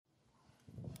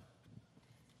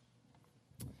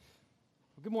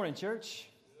Good morning, church.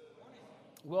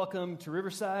 Welcome to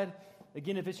Riverside.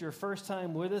 Again, if it's your first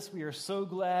time with us, we are so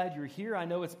glad you're here. I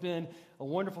know it's been a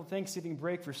wonderful Thanksgiving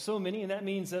break for so many, and that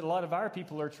means that a lot of our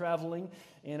people are traveling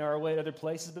and are away at other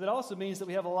places, but it also means that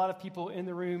we have a lot of people in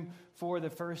the room for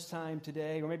the first time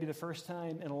today, or maybe the first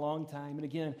time in a long time. And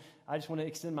again, I just want to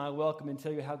extend my welcome and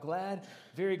tell you how glad,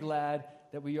 very glad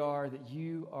that we are that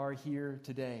you are here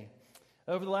today.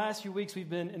 Over the last few weeks, we've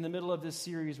been in the middle of this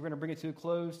series. We're going to bring it to a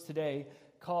close today,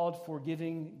 called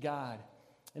Forgiving God.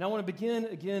 And I want to begin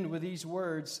again with these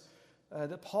words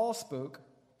that Paul spoke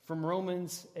from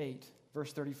Romans 8,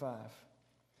 verse 35.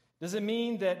 Does it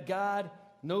mean that God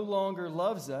no longer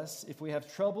loves us if we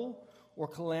have trouble or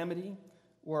calamity,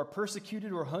 or are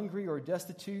persecuted or hungry or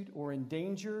destitute or in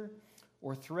danger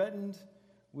or threatened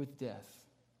with death?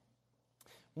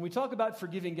 When we talk about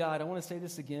forgiving God, I want to say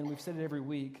this again. We've said it every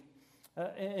week.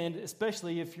 And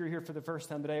especially if you're here for the first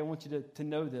time today, I want you to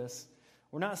know this.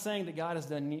 We're not saying that God has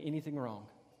done anything wrong.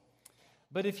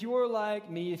 But if you're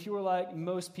like me, if you're like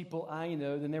most people I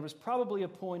know, then there was probably a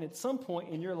point at some point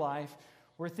in your life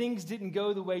where things didn't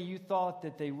go the way you thought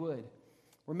that they would.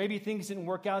 Or maybe things didn't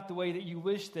work out the way that you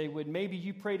wished they would. Maybe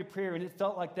you prayed a prayer and it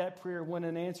felt like that prayer went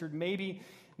unanswered. Maybe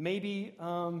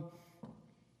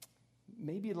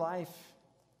life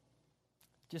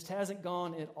just hasn't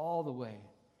gone at all the way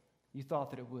you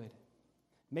thought that it would.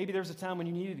 Maybe there was a time when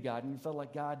you needed God and you felt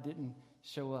like God didn't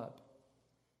show up.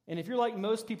 And if you're like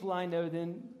most people I know,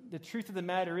 then the truth of the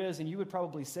matter is, and you would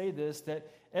probably say this, that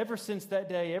ever since that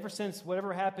day, ever since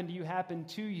whatever happened to you happened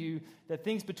to you, that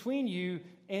things between you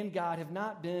and God have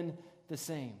not been the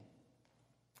same.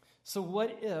 So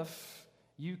what if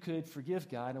you could forgive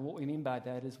God? And what we mean by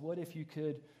that is, what if you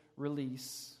could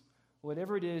release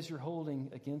whatever it is you're holding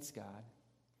against God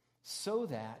so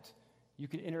that you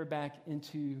could enter back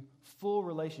into full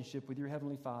relationship with your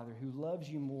Heavenly Father who loves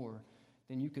you more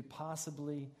than you could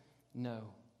possibly know.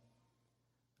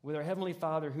 With our Heavenly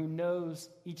Father who knows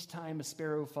each time a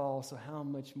sparrow falls, so how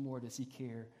much more does He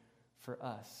care for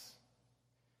us?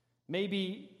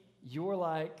 Maybe you're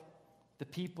like the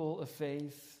people of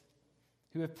faith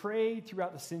who have prayed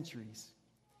throughout the centuries.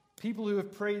 People who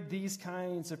have prayed these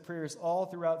kinds of prayers all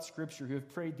throughout Scripture, who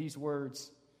have prayed these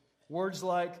words. Words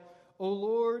like, "O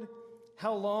Lord,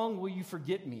 how long will you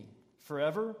forget me?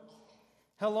 Forever?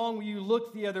 How long will you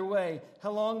look the other way?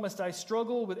 How long must I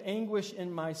struggle with anguish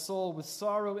in my soul, with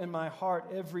sorrow in my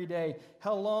heart every day?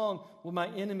 How long will my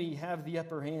enemy have the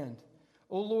upper hand?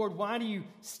 O Lord, why do you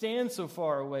stand so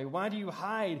far away? Why do you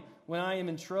hide when I am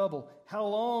in trouble? How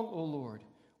long, O Lord,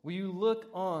 will you look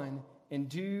on and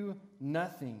do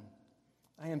nothing?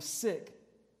 I am sick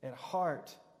at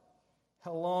heart.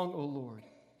 How long, O Lord,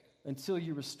 until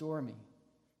you restore me?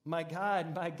 My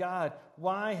God,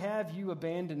 why have you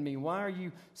abandoned me? Why are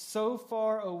you so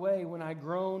far away when I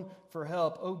groan for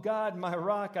help? Oh God, my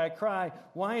rock, I cry.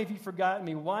 Why have you forgotten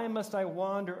me? Why must I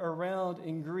wander around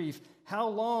in grief? How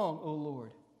long, O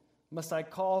Lord, must I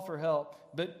call for help,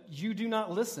 but you do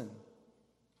not listen?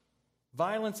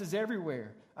 Violence is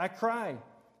everywhere. I cry,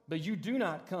 but you do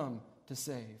not come to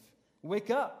save. Wake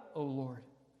up, O Lord.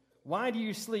 Why do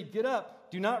you sleep? Get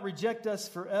up. Do not reject us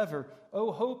forever.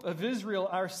 O hope of Israel,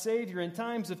 our Savior, in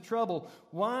times of trouble,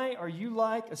 why are you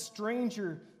like a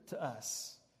stranger to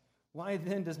us? Why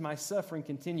then does my suffering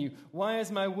continue? Why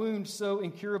is my wound so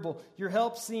incurable? Your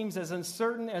help seems as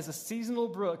uncertain as a seasonal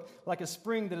brook, like a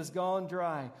spring that has gone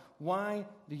dry. Why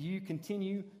do you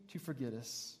continue to forget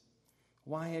us?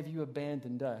 Why have you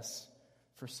abandoned us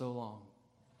for so long?"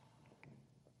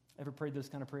 Ever prayed those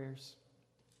kind of prayers?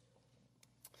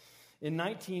 In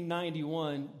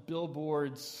 1991,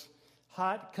 Billboard's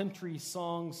Hot Country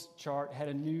Songs chart had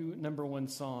a new number one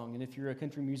song. And if you're a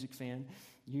country music fan,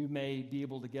 you may be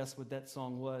able to guess what that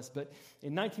song was. But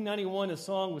in 1991, a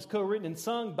song was co-written and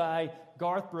sung by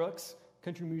Garth Brooks,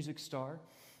 country music star.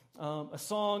 A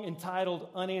song entitled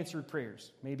Unanswered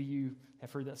Prayers. Maybe you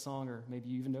have heard that song, or maybe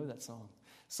you even know that song.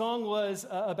 Song was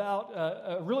about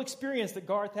a real experience that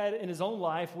Garth had in his own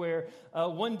life where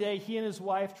one day he and his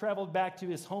wife traveled back to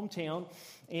his hometown,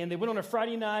 and they went on a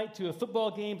Friday night to a football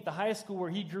game at the high school where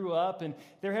he grew up, and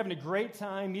they're having a great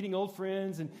time meeting old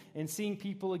friends and seeing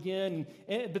people again.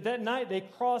 But that night they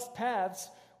crossed paths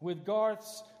with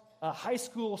Garth's high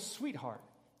school sweetheart.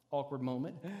 Awkward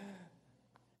moment.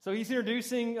 So he's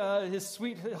introducing his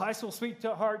high school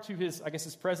sweetheart to his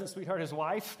present sweetheart, his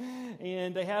wife.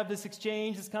 And they have this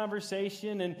exchange, this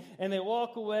conversation, and they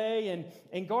walk away.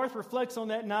 And Garth reflects on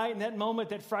that night and that moment,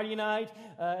 that Friday night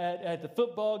at the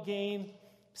football game,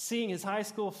 seeing his high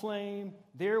school flame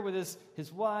there with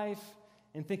his wife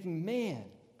and thinking, man,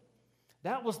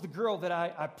 That was the girl that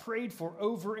I prayed for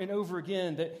over and over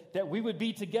again, that we would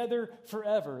be together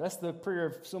forever. That's the prayer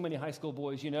of so many high school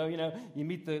boys, you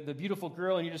meet the beautiful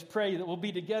girl and you just pray that we'll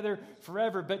be together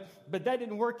forever. But that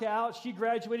didn't work out. She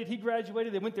graduated, he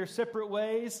graduated, they went their separate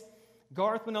ways.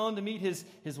 Garth went on to meet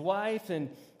his wife, and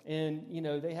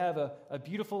they have a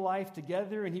beautiful life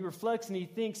together, and he reflects and he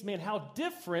thinks, man, how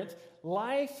different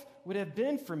life would have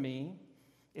been for me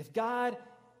if God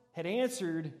had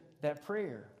answered that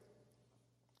prayer.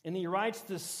 And he writes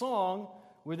this song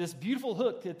with this beautiful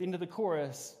hook at the end of the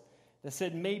chorus that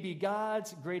said, maybe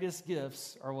God's greatest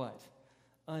gifts are what?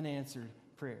 Unanswered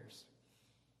prayers.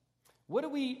 What do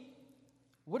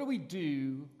we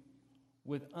do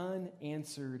with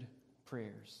unanswered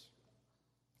prayers?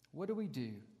 What do we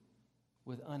do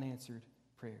with unanswered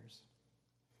prayers?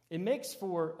 It makes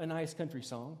for a nice country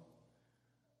song.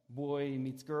 Boy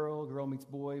meets girl, girl meets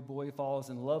boy, boy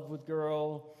falls in love with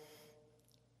girl.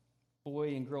 Boy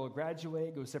and girl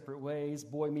graduate, go separate ways.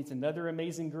 Boy meets another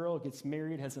amazing girl, gets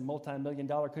married, has a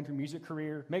multi-million-dollar country music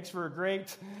career. Makes for a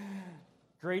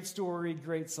great story,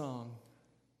 great song.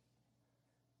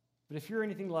 But if you're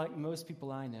anything like most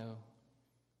people I know,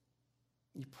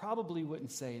 you probably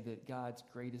wouldn't say that God's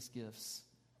greatest gifts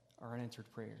are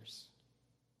unanswered prayers.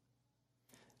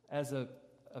 As a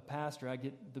pastor, I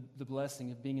get the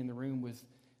blessing of being in the room with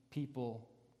people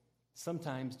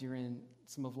sometimes during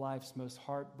some of life's most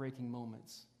heartbreaking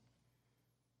moments.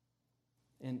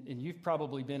 And you've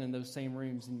probably been in those same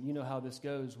rooms, and you know how this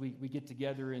goes. We get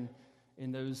together in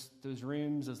those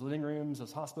rooms, those living rooms,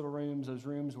 those hospital rooms, those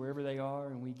rooms, wherever they are,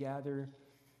 and we gather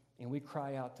and we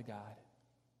cry out to God.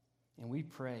 And we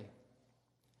pray.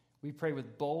 We pray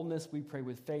with boldness. We pray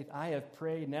with faith. I have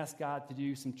prayed and asked God to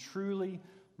do some truly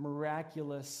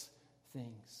miraculous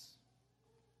things.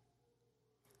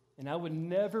 And I would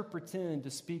never pretend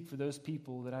to speak for those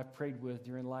people that I've prayed with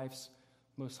during life's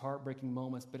most heartbreaking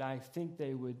moments, but I think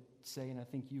they would say, and I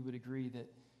think you would agree,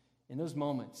 that in those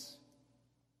moments,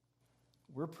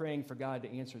 we're praying for God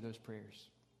to answer those prayers.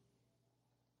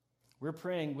 We're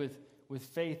praying with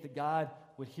faith that God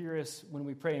would hear us when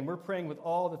we pray. And we're praying with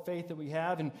all the faith that we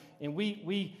have. And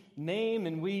we name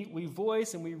and we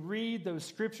voice and we read those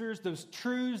scriptures, those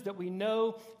truths that we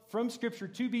know from Scripture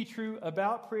to be true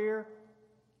about prayer.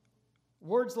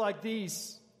 Words like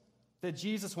these that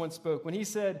Jesus once spoke when he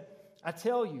said, I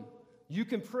tell you, you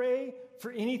can pray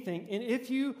for anything, and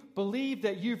if you believe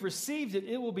that you've received it,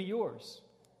 it will be yours.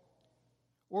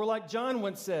 Or like John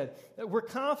once said, that we're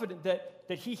confident that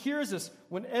he hears us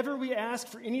whenever we ask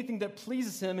for anything that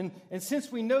pleases him. And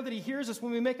since we know that he hears us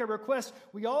when we make our request,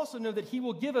 we also know that he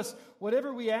will give us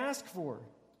whatever we ask for.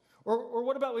 Or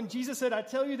what about when Jesus said, I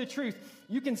tell you the truth,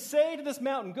 you can say to this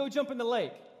mountain, go jump in the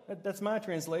lake. That's my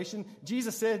translation.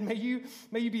 Jesus said, may you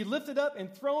be lifted up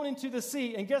and thrown into the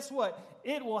sea. And guess what?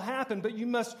 It will happen, but you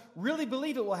must really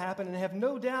believe it will happen and have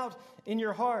no doubt in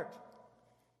your heart.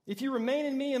 If you remain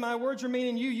in me and my words remain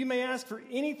in you, you may ask for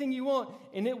anything you want,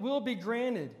 and it will be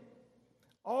granted.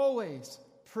 Always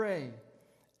pray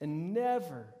and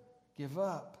never give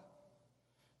up.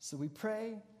 So we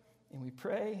pray, and we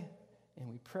pray, and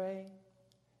we pray,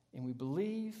 and we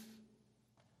believe,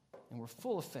 and we're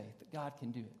full of faith that God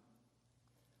can do it.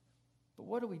 But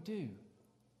what do we do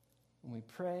when we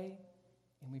pray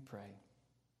and we pray?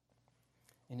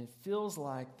 And it feels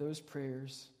like those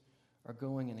prayers are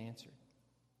going unanswered.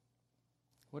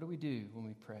 What do we do when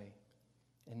we pray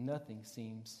and nothing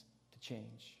seems to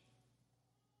change?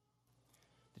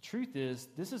 The truth is,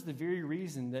 this is the very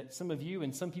reason that some of you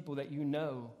and some people that you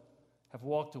know have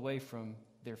walked away from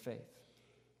their faith.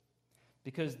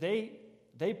 Because they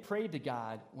prayed to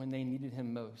God when they needed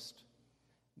him most.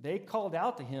 They called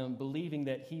out to him believing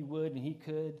that he would and he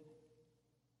could.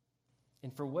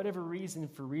 And for whatever reason,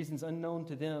 for reasons unknown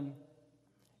to them,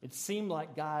 it seemed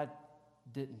like God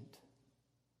didn't.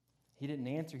 He didn't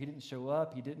answer. He didn't show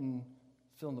up. He didn't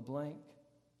fill in the blank.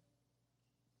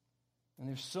 And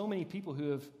there's so many people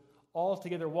who have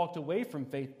altogether walked away from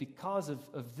faith because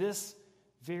of this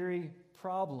very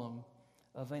problem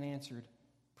of unanswered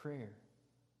prayer.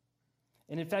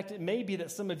 And in fact, it may be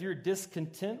that some of your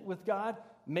discontent with God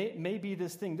may be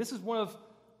this thing. This is one of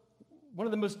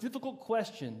the most difficult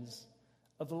questions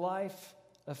of the life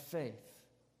of faith.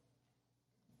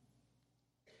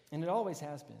 And it always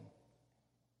has been.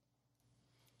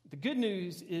 The good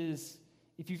news is,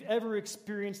 if you've ever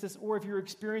experienced this, or if you're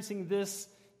experiencing this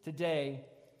today,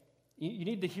 you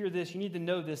need to hear this, you need to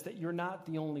know this, that you're not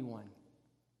the only one.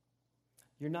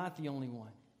 You're not the only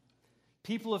one.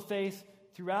 People of faith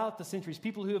throughout the centuries,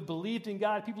 people who have believed in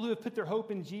God, people who have put their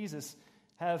hope in Jesus,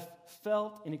 have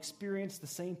felt and experienced the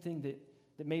same thing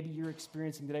that maybe you're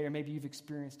experiencing today, or maybe you've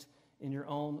experienced in your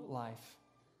own life,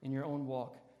 in your own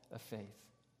walk of faith.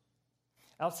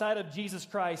 Outside of Jesus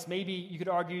Christ, maybe you could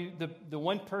argue the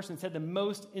one person that's had the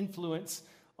most influence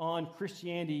on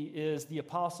Christianity is the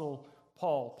Apostle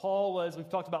Paul. We've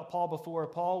talked about Paul before.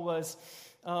 Paul was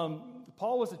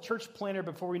a church planner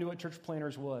before we knew what church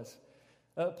planners was.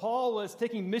 Paul was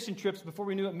taking mission trips before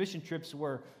we knew what mission trips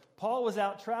were. Paul was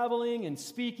out traveling and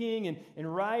speaking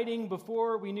and writing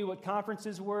before we knew what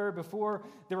conferences were, before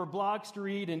there were blogs to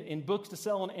read and books to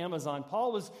sell on Amazon.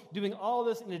 Paul was doing all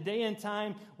this in a day and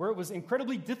time where it was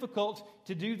incredibly difficult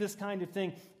to do this kind of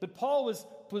thing. But Paul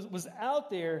was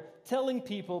out there telling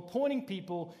people, pointing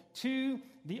people to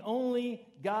the only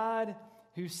God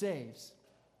who saves.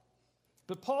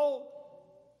 But Paul,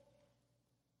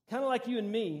 kind of like you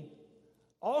and me,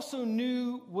 also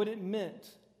knew what it meant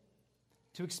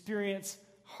to experience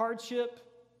hardship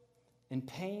and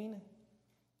pain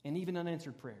and even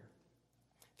unanswered prayer.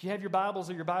 If you have your Bibles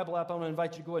or your Bible app, I want to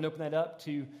invite you to go ahead and open that up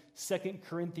to 2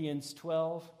 Corinthians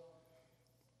 12.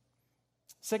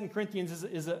 2 Corinthians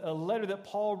is a letter that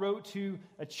Paul wrote to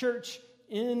a church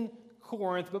in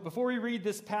Corinth. But before we read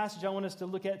this passage I want us to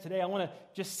look at today, I want to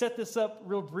just set this up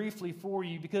real briefly for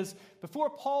you, because before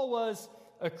Paul was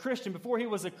a Christian, before he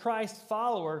was a Christ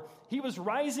follower, he was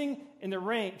rising in the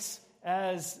ranks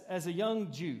as a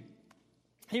young Jew.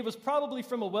 He was probably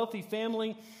from a wealthy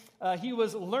family. He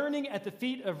was learning at the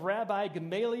feet of Rabbi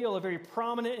Gamaliel, a very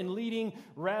prominent and leading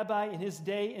rabbi in his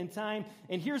day and time.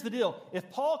 And here's the deal.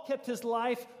 If Paul kept his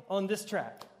life on this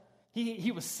track,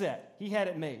 he was set. He had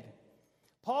it made.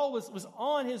 Paul was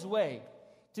on his way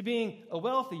to being a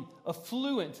wealthy,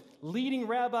 affluent, leading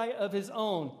rabbi of his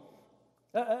own,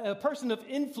 a person of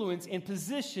influence and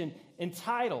position and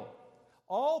title.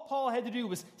 All Paul had to do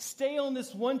was stay on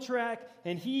this one track,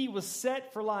 and he was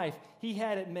set for life. He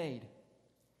had it made.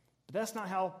 But that's not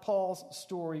how Paul's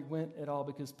story went at all,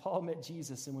 because Paul met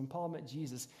Jesus, and when Paul met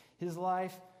Jesus, his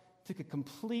life took a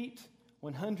complete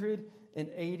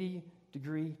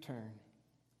 180-degree turn.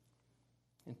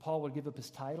 And Paul would give up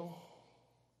his title,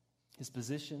 his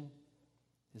position,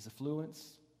 his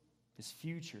affluence, his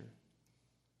future,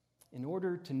 in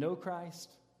order to know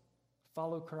Christ,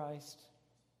 follow Christ,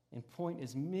 and point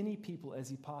as many people as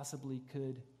he possibly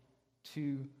could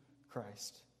to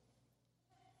Christ.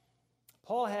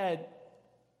 Paul had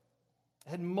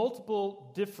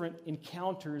multiple different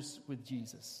encounters with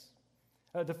Jesus.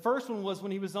 The first one was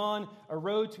when he was on a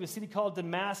road to a city called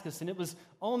Damascus, and it was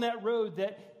on that road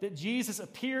that Jesus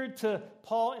appeared to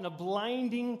Paul in a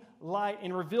blinding light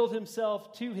and revealed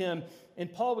himself to him.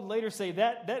 And Paul would later say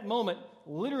that moment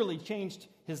literally changed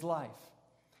his life.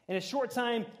 And a short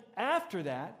time after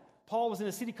that, Paul was in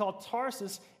a city called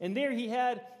Tarsus, and there he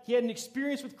had an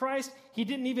experience with Christ he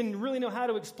didn't even really know how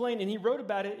to explain, and he wrote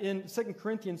about it in 2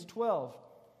 Corinthians 12.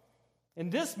 And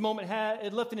this moment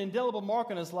it left an indelible mark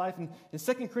on his life. And in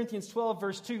 2 Corinthians 12,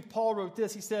 verse 2, Paul wrote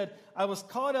this. He said, "I was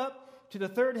caught up to the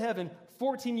third heaven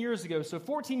 14 years ago." So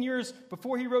 14 years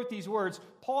before he wrote these words,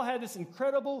 Paul had this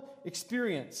incredible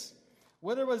experience.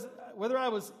 Whether I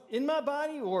was in my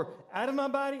body or out of my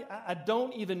body, I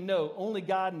don't even know. Only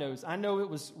God knows. I know it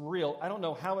was real. I don't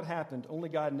know how it happened. Only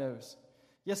God knows.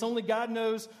 Yes, only God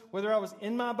knows whether I was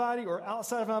in my body or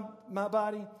outside of my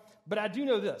body. But I do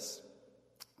know this,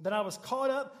 that I was caught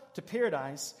up to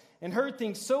paradise and heard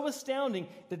things so astounding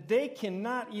that they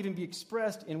cannot even be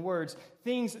expressed in words,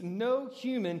 things no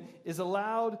human is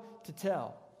allowed to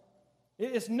tell.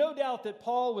 It's no doubt that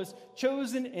Paul was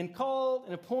chosen and called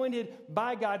and appointed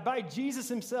by God, by Jesus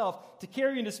himself, to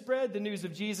carry and to spread the news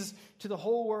of Jesus to the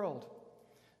whole world.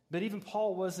 But even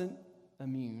Paul wasn't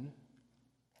immune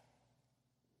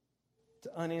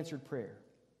to unanswered prayer.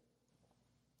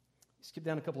 Skip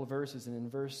down a couple of verses, and in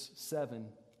verse 7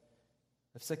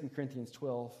 of 2 Corinthians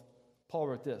 12, Paul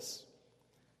wrote this.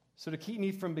 "So to keep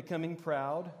me from becoming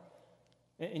proud,"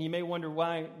 and you may wonder,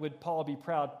 why would Paul be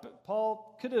proud? But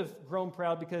Paul could have grown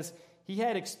proud because he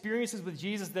had experiences with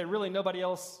Jesus that really nobody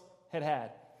else had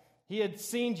had. He had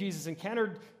seen Jesus,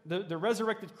 encountered the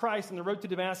resurrected Christ on the road to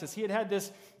Damascus. He had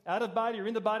this out of body or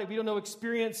in the body, we don't know,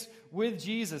 experience with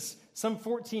Jesus some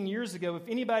 14 years ago. If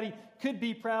anybody could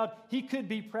be proud, he could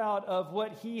be proud of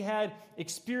what he had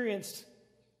experienced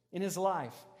in his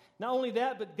life. Not only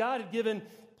that, but God had given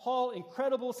Paul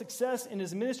incredible success in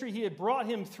his ministry. He had brought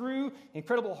him through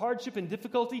incredible hardship and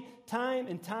difficulty, time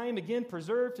and time again,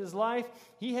 preserved his life.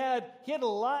 He had a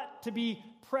lot to be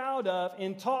proud of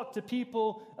and talk to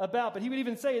people about. But he would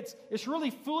even say it's really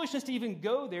foolishness to even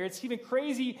go there. It's even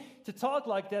crazy to talk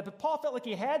like that. But Paul felt like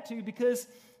he had to, because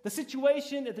the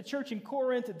situation at the church in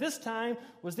Corinth at this time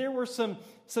was there were some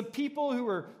people who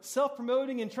were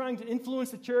self-promoting and trying to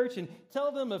influence the church and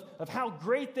tell them of how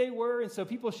great they were, and so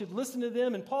people should listen to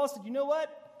them. And Paul said, you know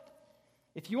what?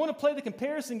 If you want to play the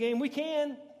comparison game, we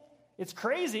can. It's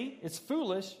crazy. It's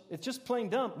foolish. It's just plain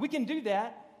dumb. We can do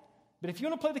that. But if you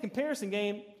want to play the comparison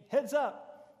game, heads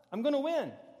up, I'm going to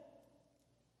win.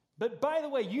 But by the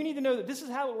way, you need to know that this is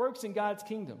how it works in God's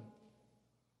kingdom.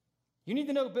 You need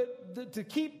to know, but to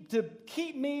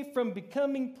keep me from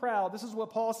becoming proud, this is what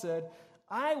Paul said,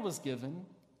 I was given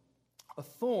a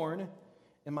thorn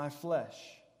in my flesh,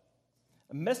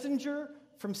 a messenger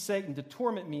from Satan to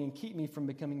torment me and keep me from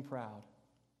becoming proud.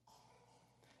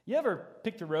 You ever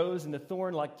picked a rose and the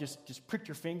thorn like just pricked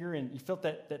your finger and you felt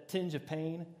that tinge of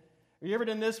pain? Have you ever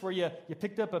done this where you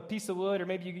picked up a piece of wood, or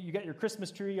maybe you got your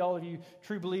Christmas tree, all of you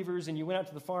true believers, and you went out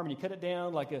to the farm and you cut it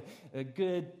down like a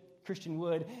good Christian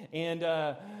wood, and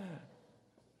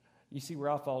you see where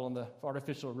I fall on the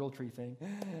artificial real tree thing,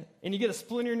 and you get a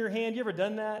splinter in your hand. You ever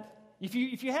done that? If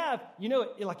you have, you know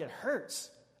it hurts.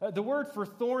 The word for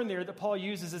thorn there that Paul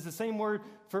uses is the same word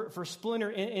for splinter,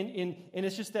 and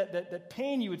it's just that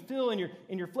pain you would feel in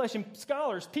your flesh. And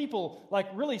scholars, people, like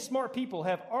really smart people,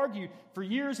 have argued for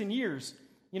years and years,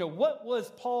 what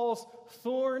was Paul's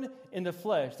thorn in the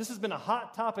flesh? This has been a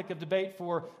hot topic of debate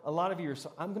for a lot of years,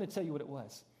 so I'm going to tell you what it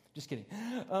was. Just kidding.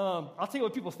 I'll tell you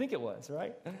what people think it was,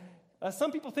 right?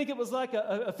 Some people think it was like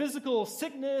a physical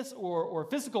sickness or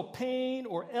physical pain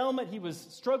or ailment he was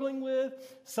struggling with.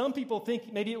 Some people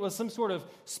think maybe it was some sort of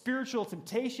spiritual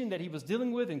temptation that he was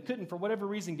dealing with and couldn't, for whatever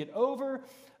reason, get over.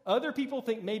 Other people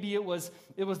think maybe it was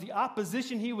the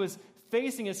opposition he was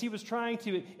facing as he was trying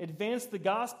to advance the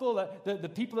gospel. The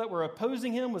people that were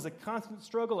opposing him was a constant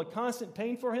struggle, a constant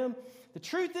pain for him. The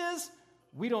truth is,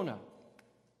 we don't know.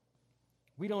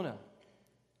 We don't know.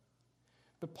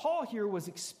 But Paul here was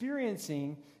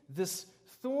experiencing this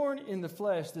thorn in the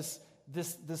flesh, this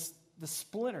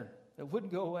splinter that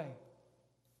wouldn't go away.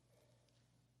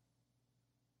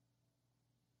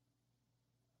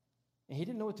 And he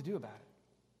didn't know what to do about it.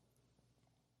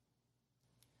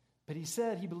 But he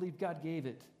said he believed God gave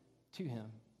it to him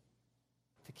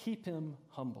to keep him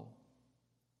humble.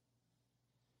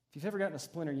 If you've ever gotten a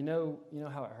splinter, you know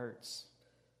how it hurts.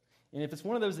 And if it's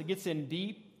one of those that gets in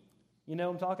deep, you know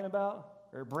what I'm talking about?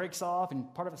 Or it breaks off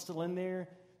and part of it's still in there,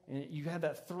 and you have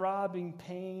that throbbing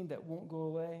pain that won't go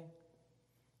away.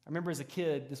 I remember as a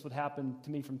kid, this would happen to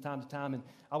me from time to time, and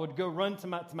I would go run to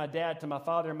my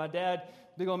father, and my dad,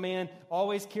 big old man,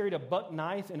 always carried a buck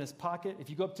knife in his pocket. If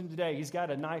you go up to him today, he's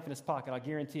got a knife in his pocket, I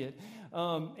guarantee it.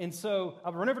 And so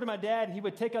I would run over to my dad, and he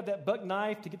would take out that buck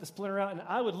knife to get the splinter out, and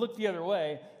I would look the other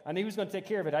way. I knew he was going to take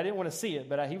care of it. I didn't want to see it,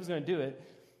 but he was going to do it.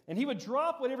 And he would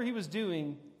drop whatever he was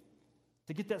doing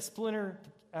to get that splinter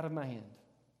out of my hand.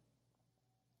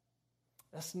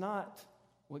 That's not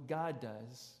what God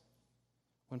does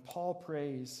when Paul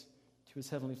prays to his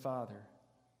heavenly Father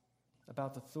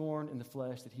about the thorn in the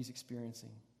flesh that he's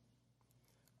experiencing.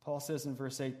 Paul says in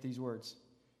verse 8 these words.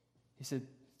 He said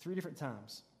 3 different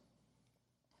times,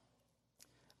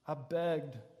 I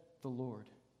begged the Lord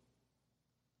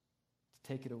to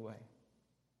take it away.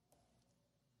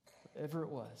 Whatever it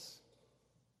was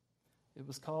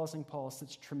causing Paul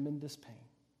such tremendous pain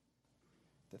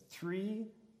that 3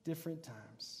 different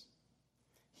times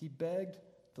he begged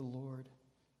the Lord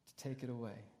to take it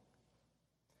away.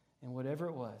 And whatever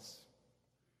it was,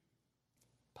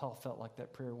 Paul felt like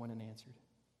that prayer went unanswered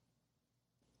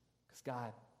because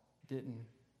God didn't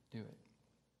do it.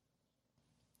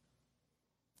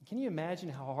 Can you imagine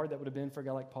how hard that would have been for a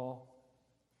guy like Paul?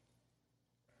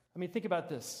 I mean, think about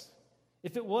this.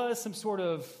 If it was some sort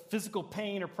of physical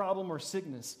pain or problem or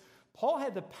sickness, Paul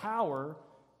had the power,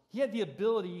 he had the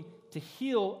ability to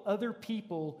heal other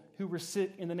people who were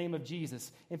sick in the name of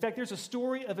Jesus. In fact, there's a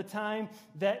story of a time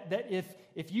that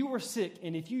if you were sick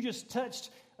and if you just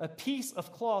touched a piece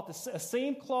of cloth, the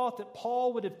same cloth that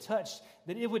Paul would have touched,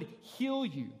 that it would heal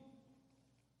you.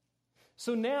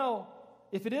 So now,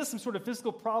 if it is some sort of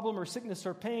physical problem or sickness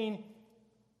or pain,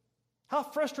 how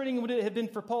frustrating would it have been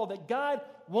for Paul that God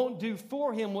won't do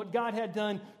for him what God had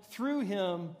done through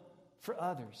him for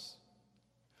others?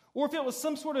 Or if it was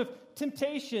some sort of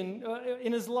temptation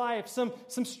in his life,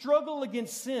 some struggle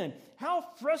against sin, how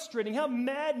frustrating, how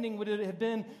maddening would it have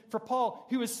been for Paul,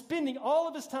 who was spending all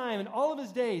of his time and all of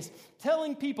his days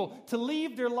telling people to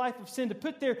leave their life of sin, to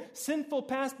put their sinful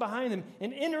past behind them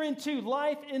and enter into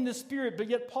life in the Spirit. But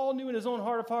yet Paul knew in his own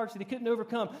heart of hearts that he couldn't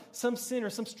overcome some sin or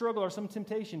some struggle or some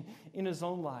temptation in his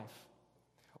own life.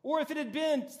 Or if it had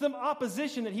been some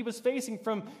opposition that he was facing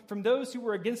from those who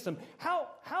were against him, how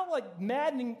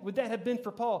maddening would that have been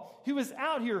for Paul, who was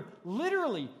out here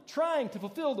literally trying to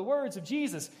fulfill the words of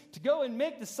Jesus, to go and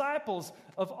make disciples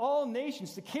of all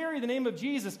nations, to carry the name of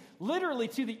Jesus literally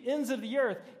to the ends of the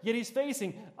earth, yet he's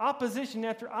facing opposition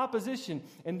after opposition.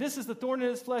 And this is the thorn in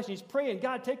his flesh, and he's praying,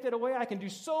 God, take that away. I can do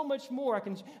so much more.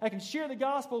 I can share the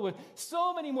gospel with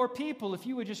so many more people if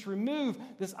you would just remove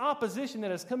this opposition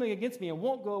that is coming against me and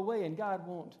won't go away, and God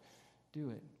won't do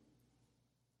it.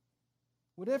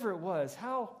 Whatever it was,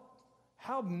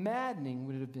 how maddening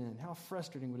would it have been, how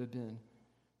frustrating would it have been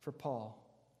for Paul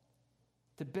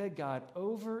to beg God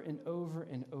over and over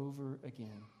and over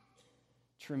again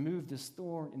to remove this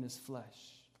thorn in his flesh.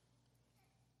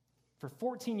 For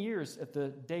 14 years at the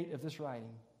date of this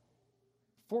writing,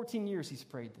 14 years he's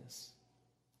prayed this,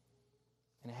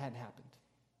 and it hadn't happened.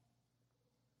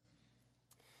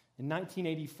 In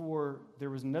 1984, there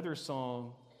was another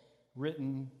song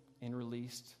written and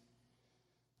released.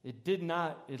 It did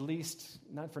not, at least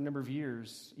not for a number of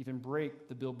years, even break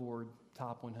the Billboard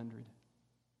Top 100.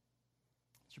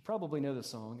 You probably know the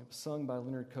song. It was sung by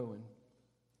Leonard Cohen.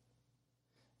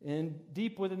 And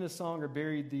deep within the song are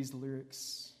buried these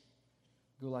lyrics.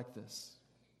 Go like this.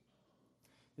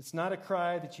 It's not a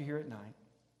cry that you hear at night.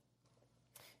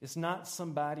 It's not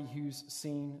somebody who's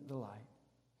seen the light.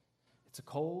 It's a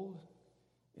cold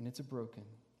and it's a broken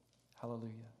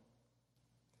hallelujah.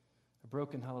 A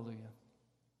broken hallelujah.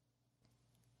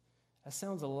 That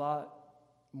sounds a lot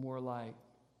more like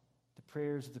the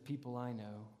prayers of the people I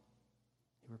know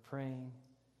who are praying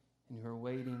and who are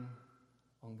waiting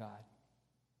on God.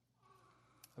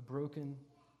 A broken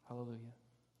hallelujah.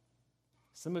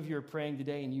 Some of you are praying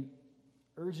today and you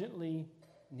urgently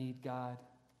need God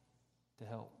to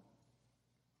help.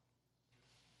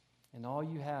 And all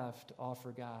you have to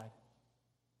offer God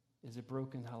is a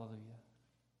broken hallelujah.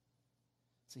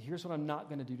 So here's what I'm not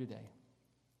going to do today.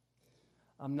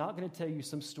 I'm not going to tell you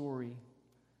some story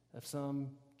of some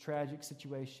tragic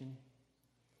situation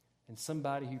and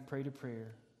somebody who prayed a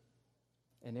prayer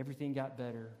and everything got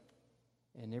better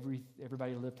and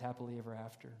everybody lived happily ever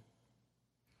after.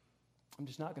 I'm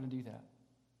just not going to do that.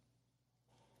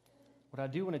 What I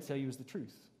do want to tell you is the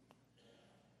truth.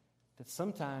 That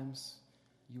sometimes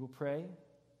you will pray,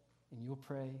 and you will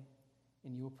pray,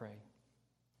 and you will pray.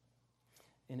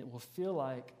 And it will feel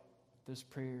like those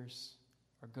prayers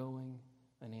are going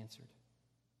unanswered.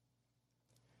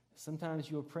 Sometimes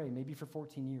you will pray, maybe for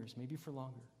 14 years, maybe for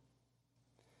longer.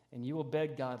 And you will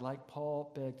beg God, like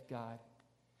Paul begged God,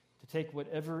 to take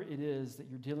whatever it is that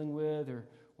you're dealing with, or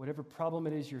whatever problem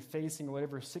it is you're facing, or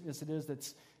whatever sickness it is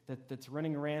that's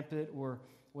running rampant, or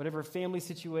whatever family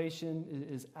situation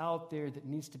is out there that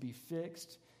needs to be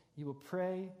fixed. You will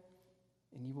pray,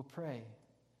 and you will pray,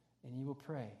 and you will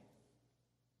pray.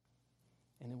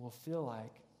 And it will feel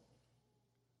like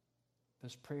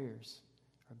those prayers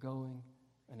are going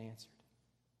unanswered.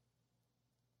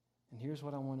 And here's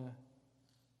what I want to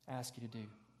ask you to do.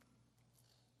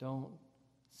 Don't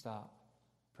stop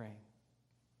praying.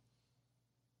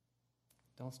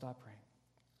 Don't stop praying.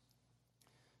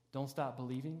 Don't stop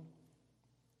believing.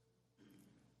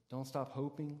 Don't stop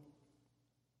hoping.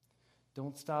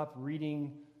 Don't stop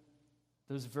reading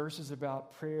those verses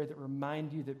about prayer that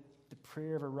remind you that the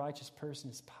prayer of a righteous person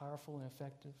is powerful and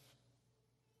effective.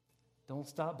 Don't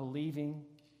stop believing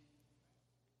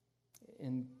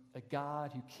in a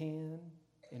God who can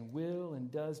and will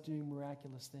and does do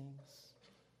miraculous things.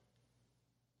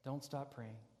 Don't stop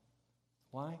praying.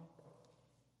 Why?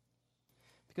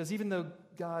 Because even though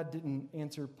God didn't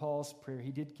answer Paul's prayer,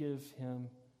 he did give him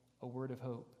a word of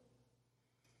hope.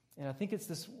 And I think it's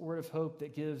this word of hope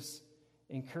that gives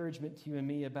encouragement to you and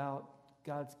me about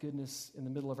God's goodness in the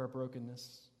middle of our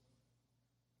brokenness.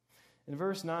 In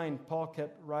verse 9, Paul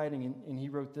kept writing, and he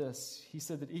wrote this. He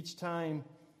said that each time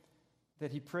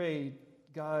that he prayed,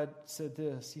 God said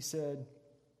this. He said,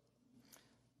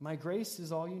 "My grace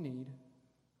is all you need,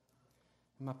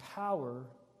 and my power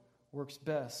works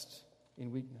best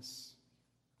in weakness."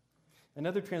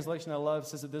 Another translation I love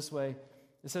says it this way.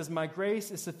 It says, my grace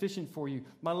is sufficient for you.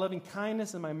 My loving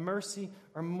kindness and my mercy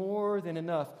are more than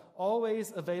enough,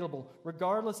 always available,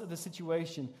 regardless of the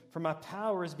situation. For my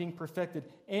power is being perfected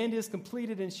and is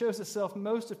completed and shows itself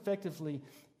most effectively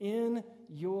in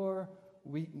your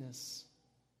weakness.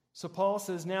 So Paul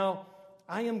says, now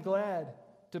I am glad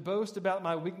to boast about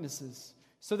my weaknesses,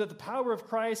 so that the power of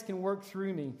Christ can work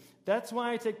through me. That's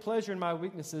why I take pleasure in my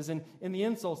weaknesses and in the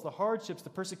insults, the hardships,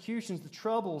 the persecutions, the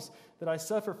troubles that I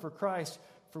suffer for Christ.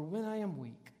 For when I am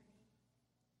weak,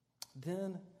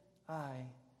 then I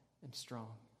am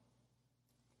strong.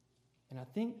 And I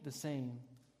think the same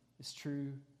is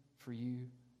true for you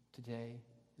today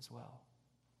as well.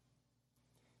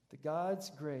 That God's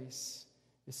grace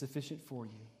is sufficient for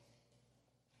you,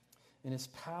 and His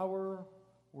power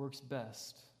works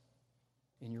best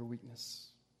in your weakness.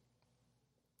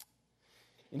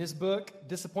 In his book,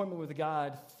 Disappointment with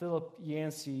God, Philip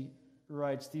Yancey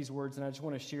writes these words, and I just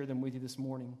want to share them with you this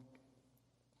morning.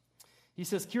 He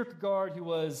says, Kierkegaard, who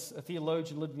was a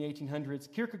theologian, lived in the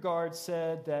 1800s, Kierkegaard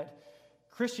said that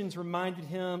Christians reminded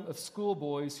him of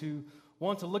schoolboys who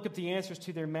want to look up the answers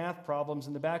to their math problems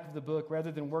in the back of the book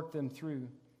rather than work them through.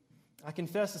 I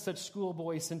confess to such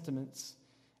schoolboy sentiments,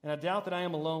 and I doubt that I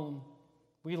am alone.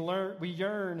 We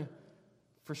yearn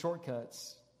for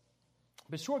shortcuts.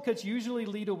 But shortcuts usually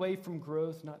lead away from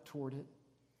growth, not toward it.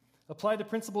 Apply the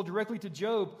principle directly to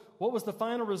Job. What was the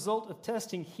final result of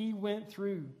testing he went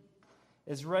through?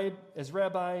 As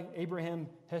Rabbi Abraham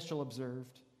Heschel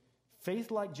observed, faith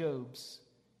like Job's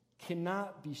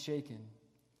cannot be shaken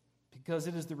because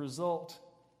it is the result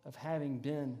of having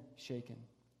been shaken.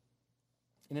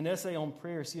 In an essay on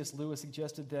prayer, C.S. Lewis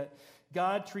suggested that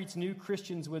God treats new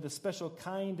Christians with a special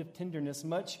kind of tenderness,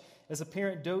 much as a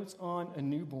parent dotes on a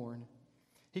newborn.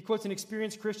 He quotes an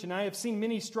experienced Christian, I have seen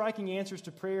many striking answers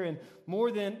to prayer and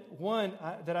more than one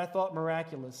that I thought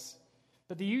miraculous.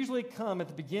 But they usually come at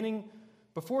the beginning,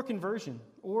 before conversion,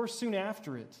 or soon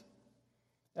after it.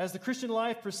 As the Christian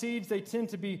life proceeds, they tend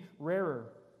to be rarer.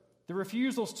 The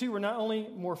refusals, too, are not only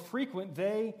more frequent,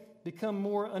 they become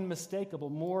more unmistakable,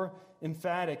 more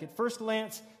emphatic. At first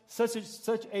glance, such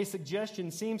a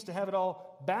suggestion seems to have it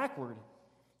all backward.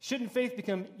 Shouldn't faith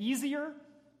become easier,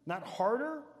 not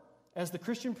harder, as the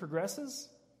Christian progresses?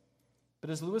 But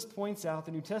as Lewis points out,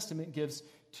 the New Testament gives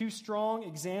two strong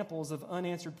examples of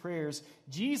unanswered prayers.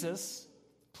 Jesus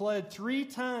pled 3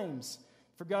 times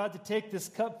for God to take this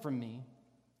cup from me,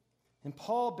 and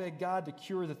Paul begged God to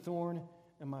cure the thorn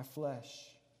in my flesh.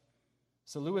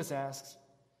 So Lewis asks,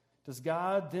 does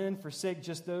God then forsake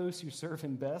just those who serve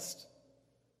him best?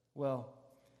 Well,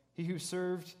 he who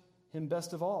served him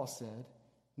best of all said,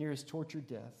 near his tortured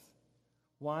death,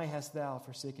 why hast thou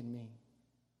forsaken me?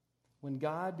 When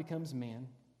God becomes man,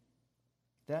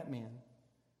 that man,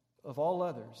 of all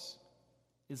others,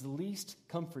 is least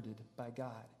comforted by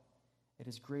God at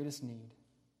his greatest need.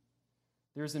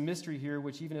 There is a mystery here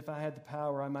which, even if I had the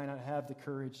power, I might not have the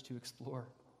courage to explore.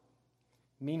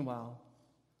 Meanwhile,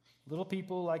 little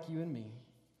people like you and me,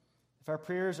 if our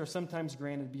prayers are sometimes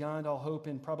granted beyond all hope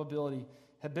and probability,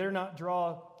 had better not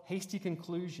draw hasty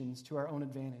conclusions to our own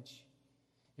advantage.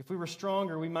 If we were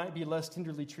stronger, we might be less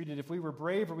tenderly treated. If we were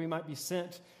braver, we might be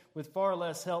sent with far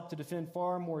less help to defend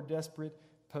far more desperate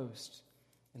posts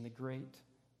in the great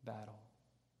battle.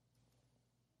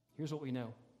 Here's what we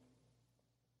know.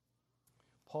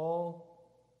 Paul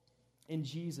and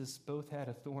Jesus both had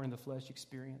a thorn in the flesh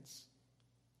experience.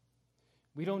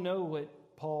 We don't know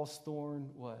what Paul's thorn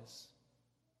was,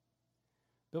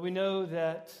 but we know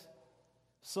that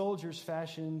soldiers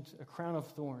fashioned a crown of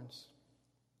thorns,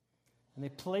 and they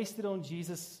placed it on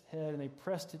Jesus' head, and they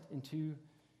pressed it into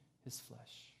his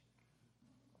flesh.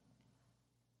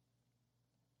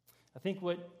 I think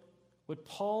what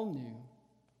Paul knew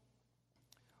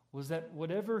was that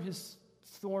whatever his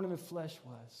thorn in the flesh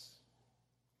was,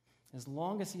 as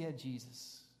long as he had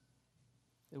Jesus,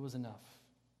 it was enough.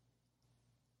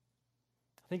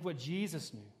 I think what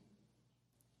Jesus knew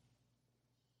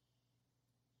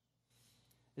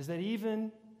is that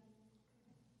even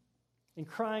in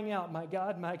crying out, my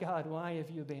God, why have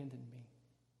you abandoned me?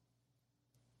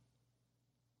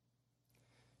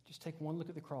 Just take one look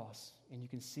at the cross and you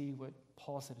can see what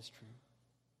Paul said is true.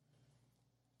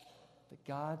 That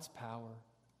God's power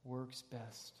works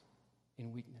best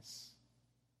in weakness.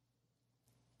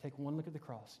 Take one look at the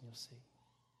cross and you'll see.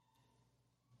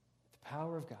 The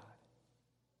power of God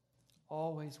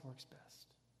always works best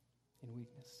in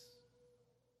weakness.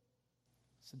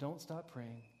 So don't stop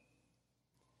praying.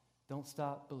 Don't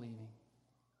stop believing.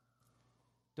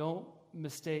 Don't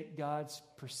mistake God's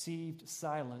perceived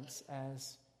silence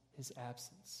as his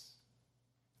absence.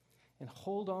 And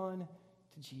hold on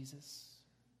to Jesus.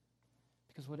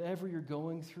 Because whatever you're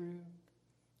going through,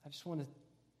 I just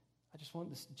want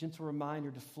this gentle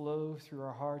reminder to flow through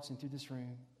our hearts and through this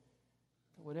room.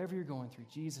 That whatever you're going through,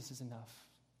 Jesus is enough.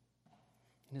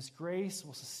 And His grace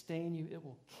will sustain you. It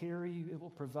will carry you. It will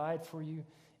provide for you.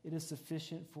 It is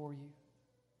sufficient for you.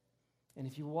 And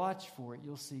if you watch for it,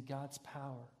 you'll see God's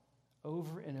power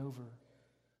over and over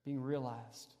being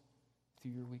realized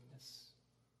through your weakness.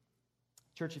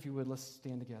 Church, if you would, let's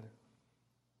stand together.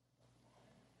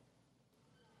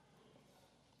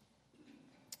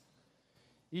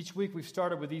 Each week we've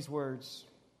started with these words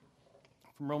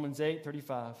from Romans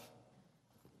 8:35.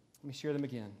 Let me share them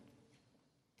again.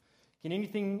 Can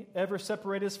anything ever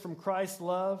separate us from Christ's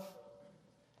love?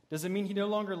 Does it mean He no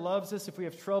longer loves us if we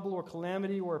have trouble or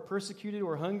calamity or are persecuted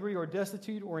or hungry or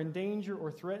destitute or in danger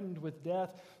or threatened with death?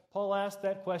 Paul asked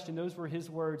that question. Those were his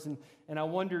words. And I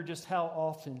wonder just how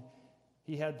often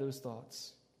he had those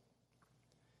thoughts.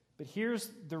 But here's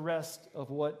the rest of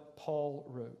what Paul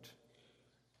wrote.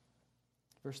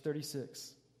 Verse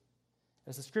 36.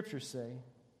 As the Scriptures say,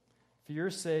 for your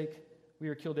sake we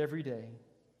are killed every day.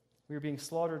 We are being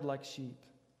slaughtered like sheep.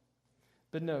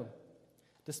 But no,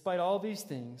 despite all these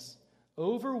things,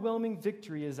 overwhelming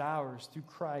victory is ours through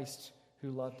Christ who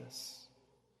loved us.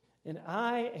 And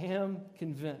I am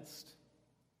convinced,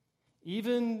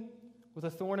 even with a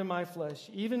thorn in my flesh,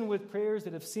 even with prayers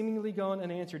that have seemingly gone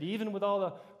unanswered, even with all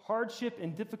the hardship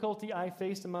and difficulty I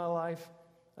faced in my life,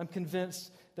 I'm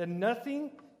convinced that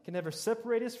nothing can ever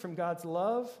separate us from God's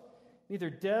love, neither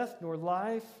death nor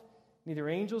life, neither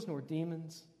angels nor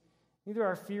demons, neither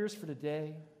our fears for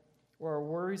today or our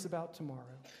worries about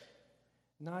tomorrow.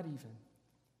 Not even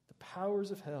the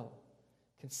powers of hell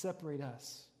can separate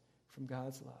us from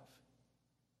God's love.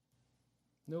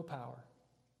 No power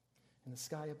in the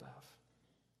sky above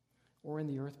or in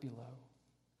the earth below.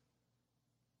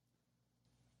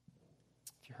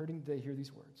 If you're hurting today, hear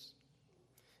these words.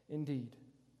 Indeed,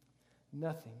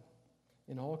 nothing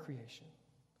in all creation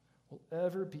will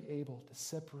ever be able to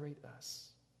separate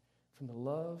us from the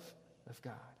love of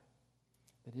God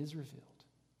that is revealed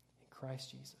in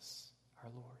Christ Jesus, our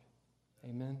Lord.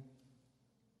 Amen.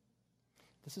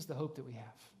 This is the hope that we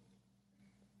have.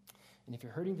 And if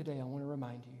you're hurting today, I want to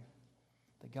remind you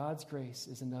that God's grace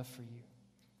is enough for you,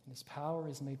 and His power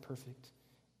is made perfect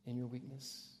in your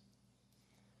weakness.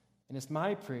 And it's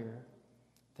my prayer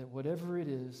that whatever it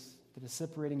is that is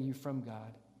separating you from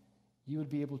God, you would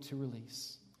be able to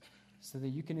release so that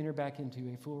you can enter back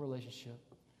into a full relationship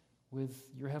with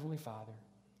your Heavenly Father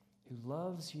who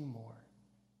loves you more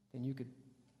than you could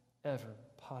ever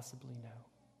possibly know.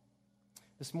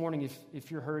 This morning, if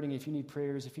you're hurting, if you need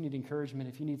prayers, if you need encouragement,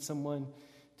 if you need someone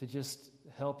to just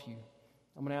help you,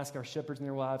 I'm going to ask our shepherds and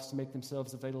their wives to make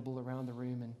themselves available around the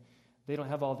room. And they don't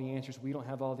have all the answers. We don't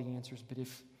have all the answers. But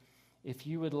if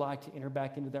you would like to enter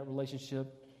back into that relationship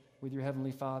with your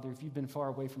Heavenly Father, if you've been far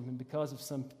away from Him because of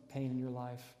some pain in your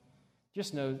life,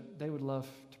 just know they would love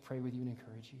to pray with you and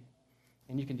encourage you.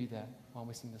 And you can do that while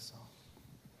we sing this song.